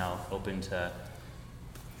doctors who are now open to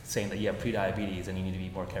saying that you have prediabetes and you need to be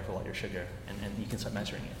more careful about your sugar, and you can start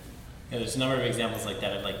measuring it. Yeah, there's a number of examples like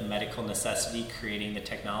that of medical necessity creating the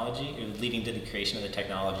technology, or leading to the creation of the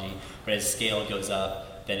technology. But as scale goes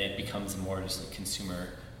up, then it becomes more just a consumer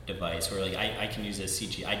device where I can use a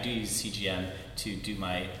CGM. I do use CGM to do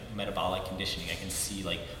my metabolic conditioning. I can see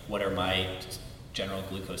what are my general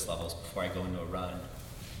glucose levels before I go into a run.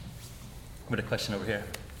 We had a question over here.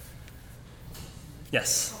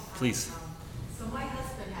 Yes, please. So my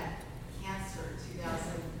husband had cancer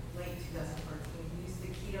late 2014. He used the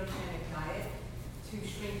ketogenic diet to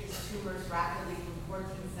shrink his tumors rapidly from 14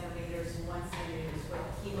 centimeters to 1 centimeter with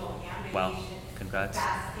chemo and radiation. Wow, congrats.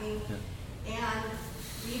 Fasting. Yeah. And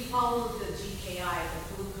we followed the GKI, the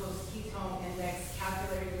glucose ketone index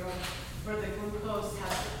calculator. For the glucose,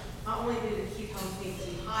 not only do the ketones need to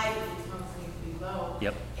be high, the ketones need to be low.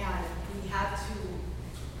 Yep. And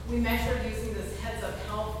we measured using this Heads Up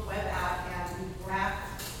Health web app, and we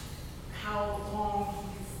graphed how long he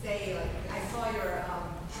could stay. I saw your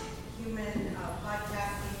human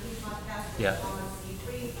podcast with Thomas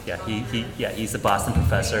C3. Yeah, he's the Boston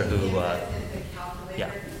professor who. Did the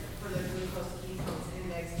calculator for the glucose ketones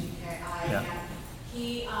index GKI, and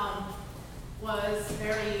he was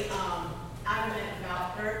very adamant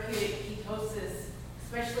about therapeutic ketosis,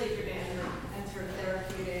 especially if you're going to enter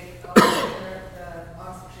therapeutic the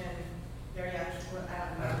oxygen bariatric.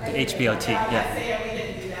 The HBOT, We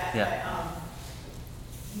didn't do that. Yeah.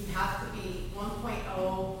 But you have to be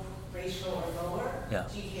 1.0 ratio or lower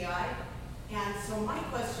GKI. And so my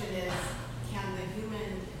question is, can the human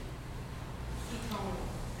ketone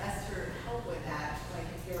ester help with that? Like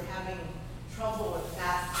if you're having trouble with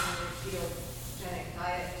fasting or ketogenic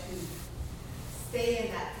diet, to stay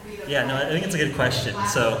in that 3 to 5 I think it's a good question.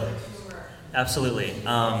 So, absolutely.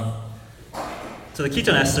 So the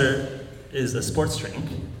ketone ester is a sports drink,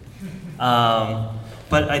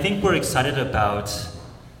 but I think we're excited about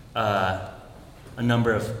a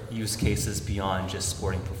number of use cases beyond just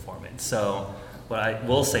sporting performance. So what I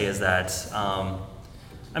will say is that, I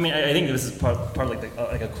think this is part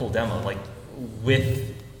like a cool demo,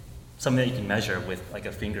 with something that you can measure with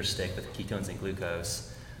a finger stick with ketones and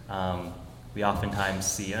glucose. We oftentimes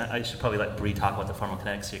see, and I should probably let Bree talk about the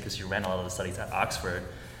pharmacokinetics here because she ran a lot of the studies at Oxford.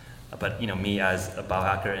 But me as a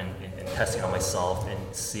biohacker and testing on myself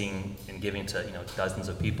and seeing and giving to dozens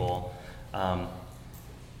of people.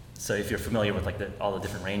 So if you're familiar with all the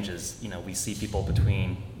different ranges, we see people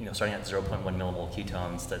between starting at 0.1 millimole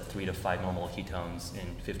ketones to 3 to 5 millimole ketones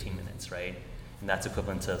in 15 minutes, right? And that's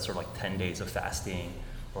equivalent to sort of 10 days of fasting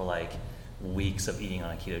or weeks of eating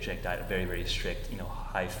on a ketogenic diet, a very, very strict,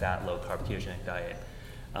 high fat, low carb ketogenic diet.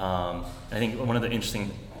 I think one of the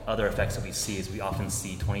interesting other effects that we see is we often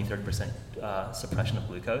see 20-30% suppression of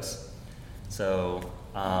glucose. So,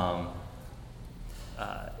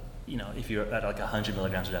 if you're at 100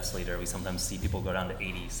 milligrams per deciliter, we sometimes see people go down to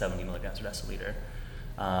 80, 70 milligrams per deciliter,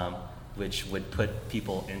 which would put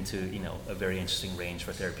people into a very interesting range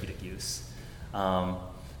for therapeutic use.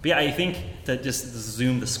 But yeah, I think that just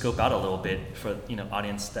zoom the scope out a little bit for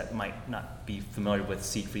audience that might not be familiar with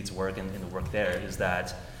Siegfried's work and the work there is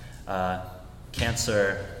that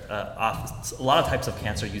cancer, a lot of types of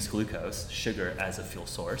cancer use glucose, sugar, as a fuel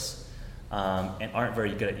source, and aren't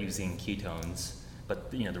very good at using ketones. But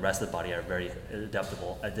the rest of the body are very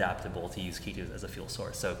adaptable to use ketones as a fuel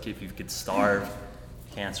source. So if you could starve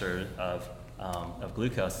cancer of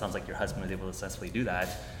glucose, sounds like your husband was able to successfully do that.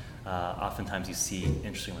 Oftentimes you see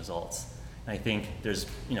interesting results. And I think there's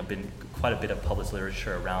been quite a bit of published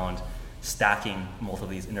literature around stacking multiple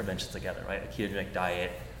of these interventions together, right? A ketogenic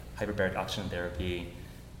diet, hyperbaric oxygen therapy,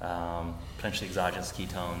 potentially exogenous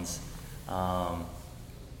ketones. I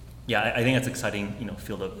think that's exciting,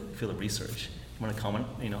 field of research. want to comment,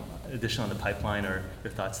 addition on the pipeline or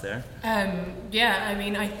your thoughts there?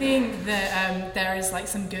 I think that there is like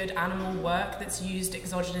some good animal work that's used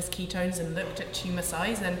exogenous ketones and looked at tumor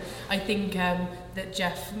size, and I think that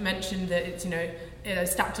Geoff mentioned that it's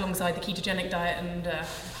stacked alongside the ketogenic diet and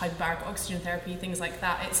hyperbaric oxygen therapy, things like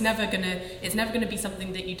that. It's never gonna be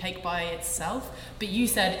something that you take by itself. But you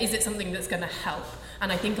said, is it something that's gonna help?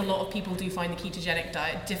 And I think a lot of people do find the ketogenic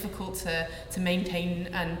diet difficult to maintain,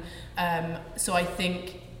 and so I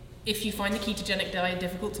think if you find the ketogenic diet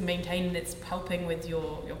difficult to maintain and it's helping with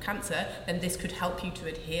your cancer, then this could help you to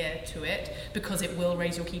adhere to it, because it will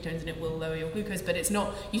raise your ketones and it will lower your glucose. But it's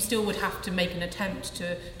not, you still would have to make an attempt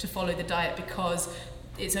to follow the diet, because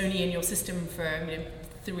it's only in your system for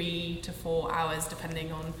 3 to 4 hours,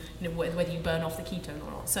 depending on whether you burn off the ketone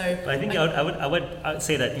or not. So I think I would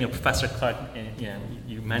say that Professor Clark,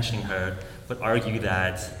 you mentioning her, would argue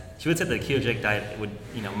that she would say that the ketogenic diet would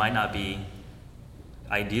might not be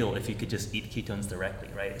ideal if you could just eat ketones directly,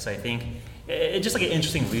 right? So I think it's just like an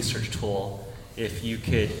interesting research tool if you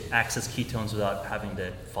could access ketones without having to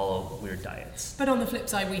follow weird diets. But on the flip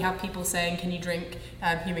side, we have people saying, can you drink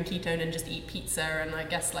human ketone and just eat pizza? And I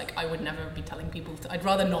guess I would never be telling people I'd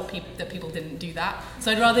rather not that people didn't do that.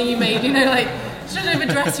 So I'd rather you made, sort of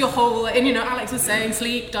address your whole, and Alex was saying,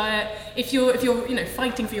 sleep, diet. If you're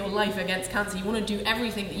fighting for your life against cancer, you want to do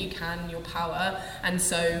everything that you can in your power. And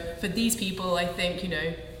so for these people, I think,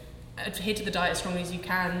 adhere to the diet as strongly as you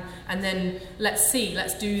can, and then let's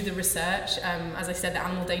do the research. As I said, the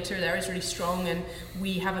animal data there is really strong, and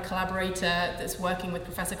we have a collaborator that's working with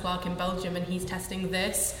Professor Clark in Belgium, and he's testing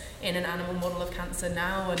this in an animal model of cancer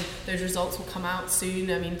now, and those results will come out soon.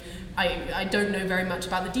 I mean, I don't know very much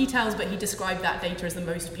about the details, but he described that data as the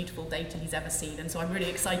most beautiful data he's ever seen, and so I'm really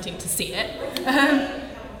excited to see it.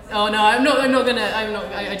 Oh no, I don't know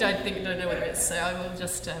whether it's, so I will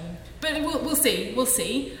just, but we'll see.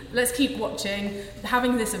 Let's keep watching.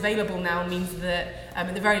 Having this available now means that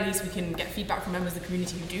at the very least we can get feedback from members of the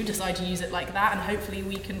community who do decide to use it like that, and hopefully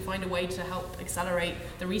we can find a way to help accelerate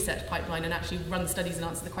the research pipeline and actually run studies and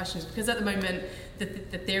answer the questions, because at the moment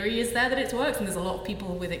the theory is there that it works, and there's a lot of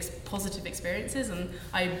people with positive experiences, and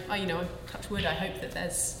I touch wood, I hope that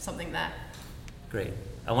there's something there. Great.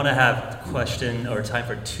 I want to have time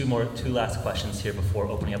for two last questions here before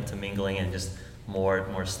opening up to mingling and just more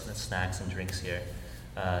snacks and drinks here.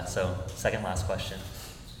 So second last question.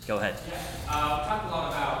 Go ahead. Yeah. We talked a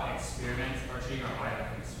lot about experiments, treating our life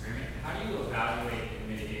like an experiment. How do you evaluate and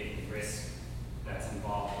mitigate the risk that's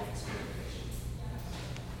involved with experimentation?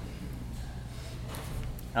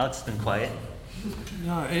 Alex has been quiet.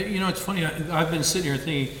 No, it's funny. I've been sitting here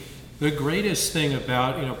thinking, the greatest thing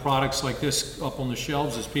about products like this up on the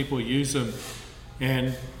shelves is people use them,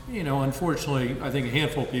 and unfortunately, I think a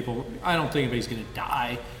handful of people. I don't think anybody's going to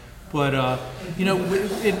die, but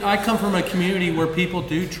I come from a community where people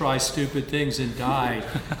do try stupid things and die,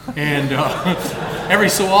 and every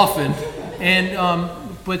so often. And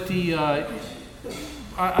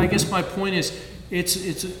I guess my point is,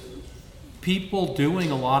 it's people doing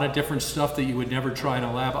a lot of different stuff that you would never try in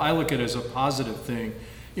a lab. I look at it as a positive thing.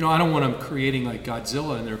 I don't want them creating like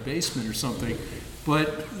Godzilla in their basement or something,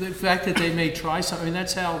 but the fact that they may try something,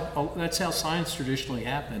 that's how science traditionally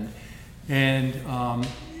happened. And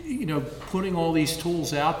putting all these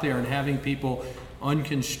tools out there and having people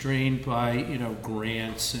unconstrained by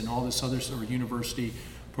grants and all this other sort of university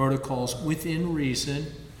protocols within reason,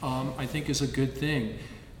 I think is a good thing.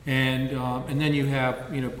 And then you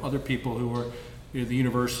have other people who are the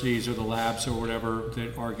universities or the labs or whatever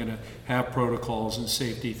that are going to have protocols and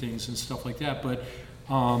safety things and stuff like that. But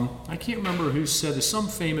I can't remember who said this. Some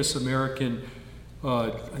famous American,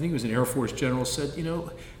 I think it was an Air Force general, said,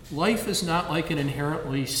 life is not like an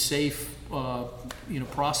inherently safe,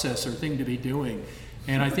 process or thing to be doing.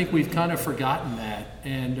 And I think we've kind of forgotten that.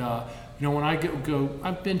 And when I go,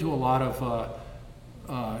 I've been to a lot of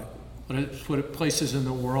places in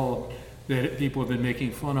the world that people have been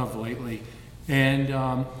making fun of lately. And,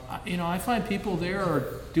 I find people there are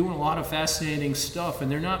doing a lot of fascinating stuff,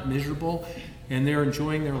 and they're not miserable, and they're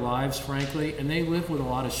enjoying their lives, frankly, and they live with a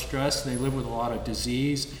lot of stress, and they live with a lot of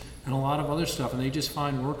disease and a lot of other stuff, and they just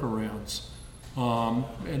find workarounds.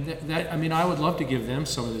 I would love to give them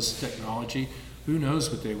some of this technology. Who knows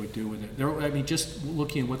what they would do with it? Just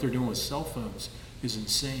looking at what they're doing with cell phones is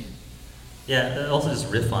insane. Yeah, also just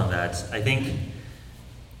riff on that. I think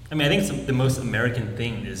the most American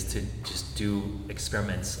thing is to just do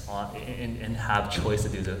experiments and have choice to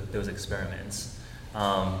do those experiments.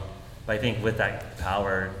 But I think with that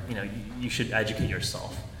power, you should educate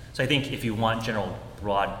yourself. So I think if you want general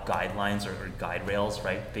broad guidelines or guide rails,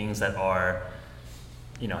 right, things that are,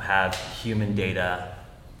 have human data,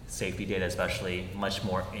 safety data especially, much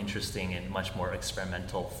more interesting and much more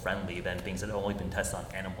experimental friendly than things that have only been tested on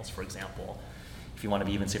animals, for example. If you want to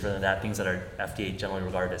be even safer than that, things that are FDA generally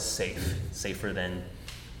regarded as safer than,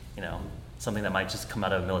 something that might just come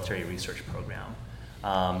out of a military research program.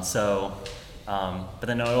 But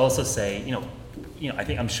then I would also say,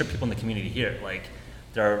 I'm sure people in the community here, like,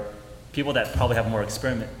 there are people that probably have more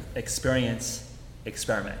experience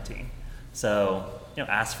experimenting. So,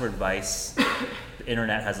 ask for advice. The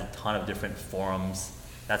internet has a ton of different forums.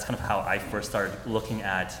 That's kind of how I first started looking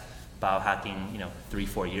at biohacking,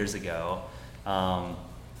 3-4 years ago. I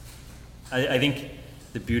think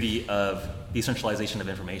the beauty of decentralization of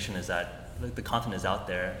information is that the content is out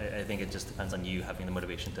there. I think it just depends on you having the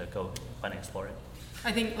motivation to go find and explore it.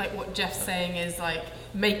 I think like what Geoff's saying is like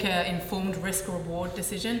make an informed risk-reward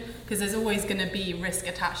decision, because there's always going to be risk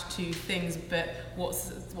attached to things, but what's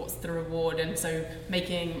the reward? And so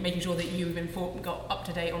making sure that you've got up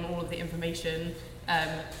to date on all of the information,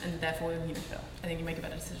 and therefore I think you make a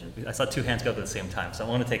better decision. I saw 2 hands go up at the same time, so I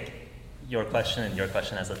want to take your question and your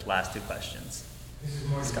question as the last 2 questions. This is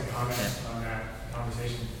more just a comment on that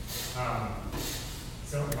conversation.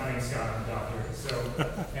 So my name's Scott, I'm a doctor. So,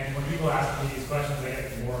 and when people ask me these questions, I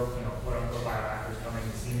get more, quote-unquote biohackers coming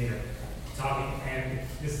to see me or talking, and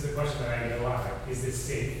this is a question that I get a lot. Is this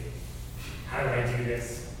safe? How do I do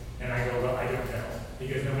this? And I go, well, I don't know,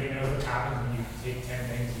 because nobody knows what happens when you take 10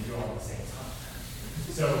 things and you do all at the same time.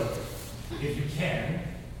 So, if you can,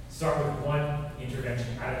 start with one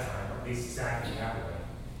intervention at a time, or at least exactly that way,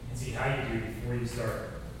 and see how you do before you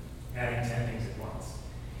start adding 10 things at once.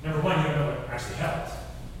 Number 1, you don't know what actually helps.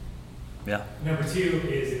 Yeah. Number 2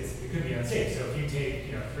 is it could be unsafe. So if you take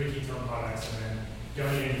 3 ketone products and then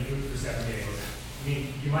don't eat any food for 7 days,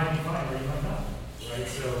 you might be fine or you might not, right?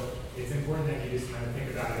 So it's important that you just kind of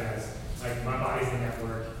think about it as like my body's a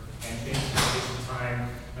network and things can take some time.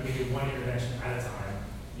 Let me do one intervention at a time.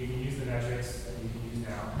 You can use the metrics that you can use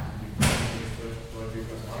now. You can use blood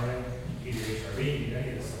glucose monitoring, you can do HRV, you can do any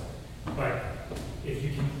of this stuff. But if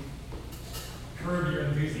you can curb your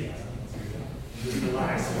enthusiasm, just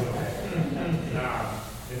relax a little bit,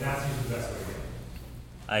 then that's usually the best way to go.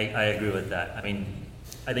 I agree with that.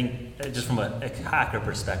 I think just from a hacker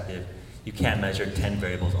perspective, you can't measure 10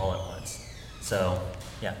 variables all at once. So,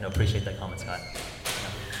 appreciate that comment, Scott.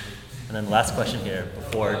 And then the last question here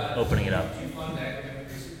before opening it up.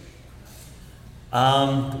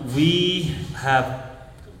 We have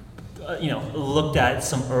looked at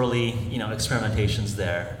some early experimentations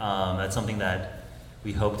there. That's something that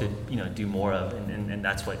we hope to do more of, and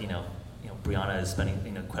that's what Brianna is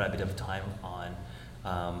spending quite a bit of time on,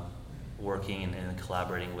 working and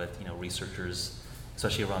collaborating with researchers,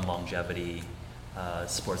 especially around longevity,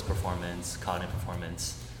 sports performance, cognitive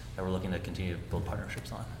performance, that we're looking to continue to build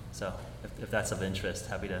partnerships on. So if that's of interest,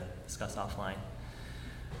 happy to discuss offline.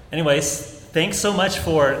 Anyways, thanks so much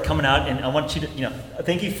for coming out, and I want you to,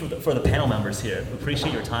 thank you for the panel members here. We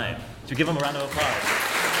appreciate your time. Should we give them a round of applause?